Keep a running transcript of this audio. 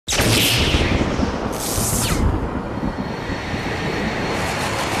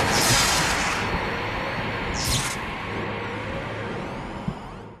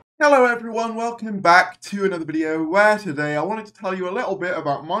Hello everyone, welcome back to another video where today I wanted to tell you a little bit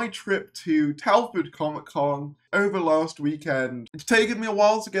about my trip to Telford Comic Con over last weekend. It's taken me a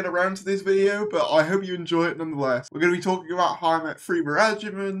while to get around to this video, but I hope you enjoy it nonetheless. We're going to be talking about how I met FREEMA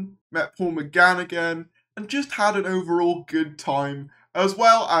AGYEMAN, met Paul McGann again, and just had an overall good time, as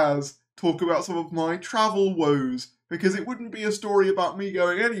well as talk about some of my travel woes, because it wouldn't be a story about me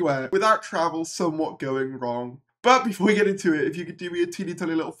going anywhere without travel somewhat going wrong. But before we get into it, if you could do me a teeny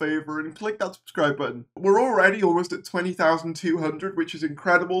tiny little favour and click that subscribe button. We're already almost at 20,200, which is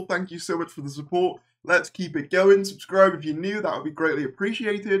incredible. Thank you so much for the support. Let's keep it going. Subscribe if you're new, that would be greatly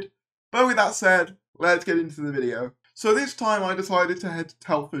appreciated. But with that said, let's get into the video. So this time I decided to head to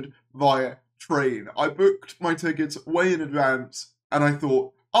Telford via train. I booked my tickets way in advance and I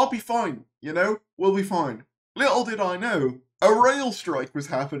thought, I'll be fine, you know, we'll be fine. Little did I know, a rail strike was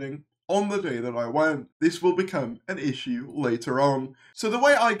happening on the day that I went. This will become an issue later on. So the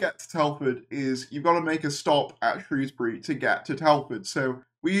way I get to Telford is you've got to make a stop at Shrewsbury to get to Telford. So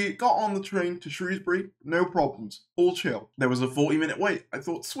we got on the train to Shrewsbury, no problems, all chill. There was a 40-minute wait. I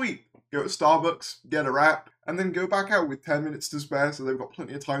thought, sweet, go to Starbucks, get a wrap, and then go back out with 10 minutes to spare so they've got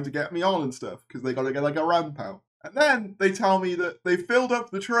plenty of time to get me on and stuff, because they got to get like a ramp out. And then they tell me that they filled up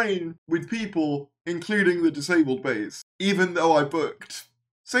the train with people, including the disabled bays, even though I booked.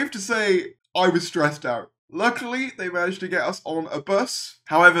 Safe to say, I was stressed out. Luckily, they managed to get us on a bus.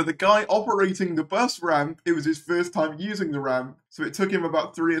 However, the guy operating the bus ramp, it was his first time using the ramp, so it took him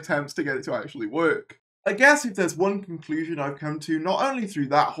about 3 attempts to get it to actually work. I guess if there's one conclusion I've come to, not only through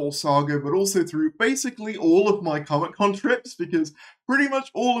that whole saga, but also through basically all of my Comic-Con trips, because pretty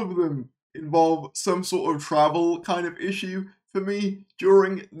much all of them involve some sort of travel kind of issue for me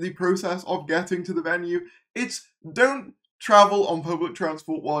during the process of getting to the venue. It's don't travel on public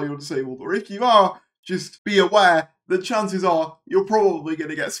transport while you're disabled, or if you are, just be aware that chances are you're probably going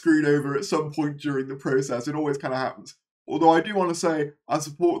to get screwed over at some point during the process. It always kind of happens. Although I do want to say I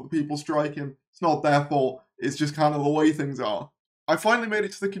support the people striking. It's not their fault. It's just kind of the way things are. I finally made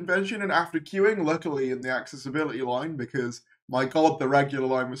it to the convention, and after queuing, luckily in the accessibility line, because my god, the regular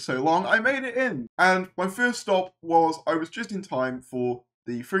line was so long, I made it in. And my first stop was, I was just in time for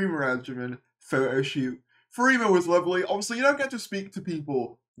the FREEMA AGYEMAN photo shoot. FREEMA was lovely. Obviously, you don't get to speak to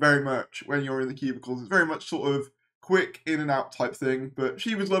people very much when you're in the cubicles. It's very much sort of quick in and out type thing. But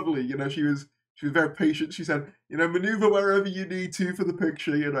she was lovely. You know, she was very patient. She said, you know, maneuver wherever you need to for the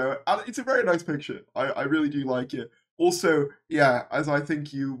picture. You know, and it's a very nice picture. I really do like it. Also, yeah, as I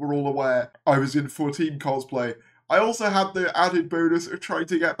think you were all aware, I was in 14 cosplay. I also had the added bonus of trying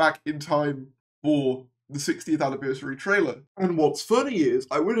to get back in time for the 60th anniversary trailer. And what's funny is,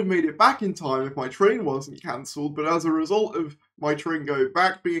 I would have made it back in time if my train wasn't cancelled, but as a result of my train going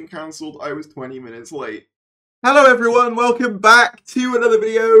back being cancelled, I was 20 minutes late. Hello everyone, welcome back to another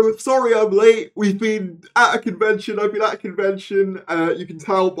video. Sorry I'm late, we've been at a convention, I've been at a convention, you can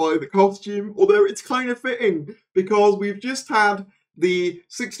tell by the costume, although it's kind of fitting, because we've just had the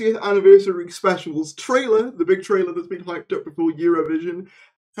 60th anniversary specials trailer, the big trailer that's been hyped up before Eurovision.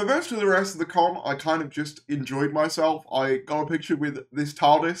 For most of the rest of the con, I kind of just enjoyed myself. I got a picture with this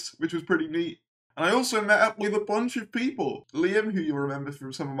TARDIS, which was pretty neat. And I also met up with a bunch of people. Liam, who you'll remember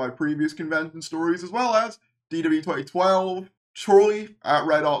from some of my previous convention stories, as well as DW 2012, Troy at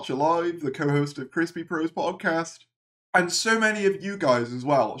Red Archer Live, the co-host of Crispy Pros podcast, and so many of you guys as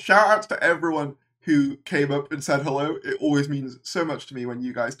well. Shout outs to everyone who came up and said hello. It always means so much to me when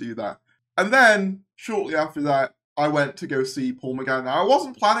you guys do that. And then, shortly after that, I went to go see Paul McGann. Now, I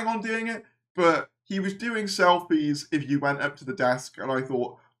wasn't planning on doing it, but he was doing selfies if you went up to the desk, and I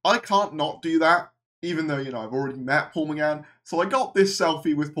thought, I can't not do that, even though, you know, I've already met Paul McGann. So I got this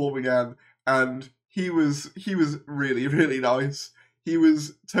selfie with Paul McGann, and he was really, really nice. He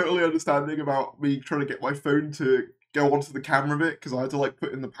was totally understanding about me trying to get my phone to go onto the camera bit, because I had to, like,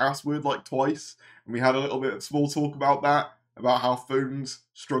 put in the password, like, twice, and we had a little bit of small talk about that. About how phones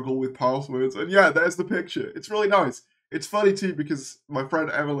struggle with passwords. And yeah, there's the picture. It's really nice. It's funny too because my friend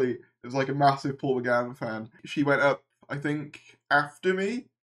Emily is like a massive Paul McGann fan. She went up, I think, after me,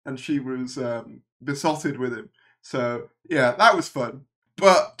 and she was besotted with him. So yeah, that was fun.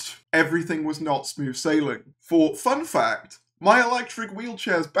 But everything was not smooth sailing. For fun fact, my electric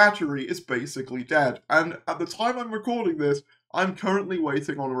wheelchair's battery is basically dead. And at the time I'm recording this, I'm currently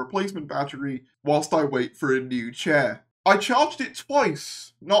waiting on a replacement battery whilst I wait for a new chair. I charged it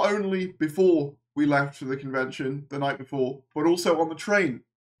twice, not only before we left for the convention the night before, but also on the train.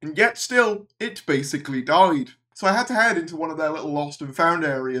 And yet still, it basically died. So I had to head into one of their little lost and found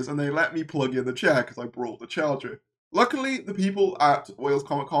areas, and they let me plug in the chair because I brought the charger. Luckily, the people at Wales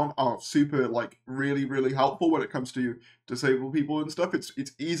Comic Con are super, like, really, really helpful when it comes to disabled people and stuff.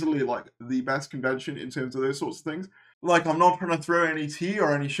 It's easily, like, the best convention in terms of those sorts of things. Like, I'm not trying to throw any tea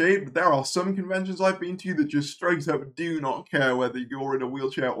or any shade, but there are some conventions I've been to that just straight up do not care whether you're in a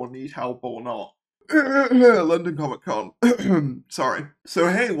wheelchair or need help or not. London Comic Con. Sorry. So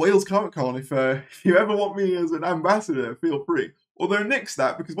hey, Wales Comic Con, if you ever want me as an ambassador, feel free. Although nix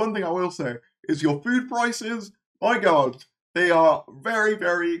that, because one thing I will say is your food prices, my god, they are very,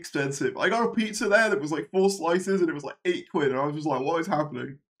 very expensive. I got a pizza there that was like 4 slices and it was like 8 quid, and I was just like, what is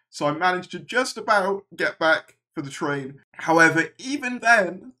happening? So I managed to just about get back for the train. However, even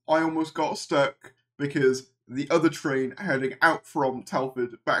then, I almost got stuck because the other train heading out from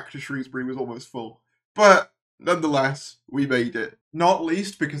Telford back to Shrewsbury was almost full. But nonetheless, we made it. Not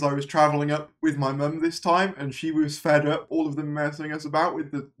least because I was travelling up with my mum this time, and she was fed up all of them messing us about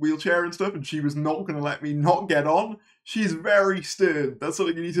with the wheelchair and stuff, and she was not going to let me not get on. She's very stern. That's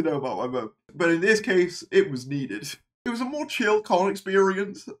something you need to know about my mum. But in this case, it was needed. It was a more chill con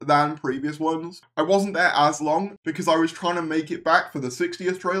experience than previous ones. I wasn't there as long because I was trying to make it back for the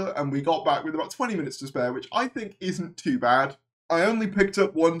 60th trailer, and we got back with about 20 minutes to spare, which I think isn't too bad. I only picked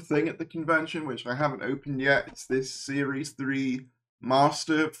up one thing at the convention, which I haven't opened yet. It's this Series 3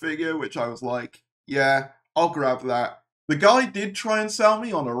 Master figure, which I was like, yeah, I'll grab that. The guy did try and sell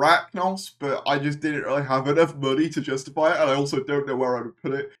me on Arachnos, but I just didn't really have enough money to justify it, and I also don't know where I would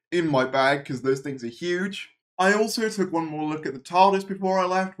put it in my bag, because those things are huge. I also took one more look at the TARDIS before I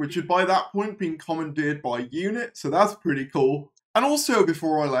left, which had by that point been commandeered by Unit, so that's pretty cool. And also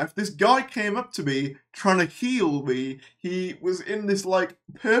before I left, this guy came up to me trying to heal me. He was in this like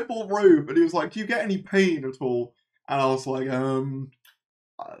purple robe, and he was like, do you get any pain at all? And I was like,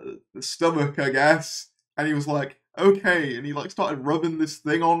 the stomach, I guess. And he was like, okay, and he like started rubbing this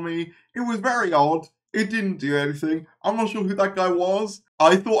thing on me. It was very odd. It didn't do anything. I'm not sure who that guy was.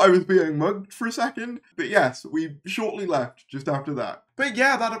 I thought I was being mugged for a second. But yes, we shortly left just after that. But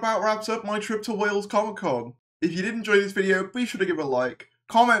yeah, that about wraps up my trip to Wales Comic Con. If you did enjoy this video, be sure to give it a like.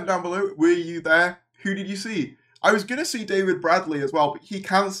 Comment down below, were you there? Who did you see? I was gonna see David Bradley as well, but he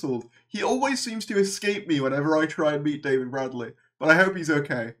cancelled. He always seems to escape me whenever I try and meet David Bradley. But I hope he's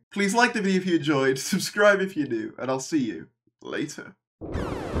okay. Please like the video if you enjoyed, subscribe if you're new, and I'll see you later.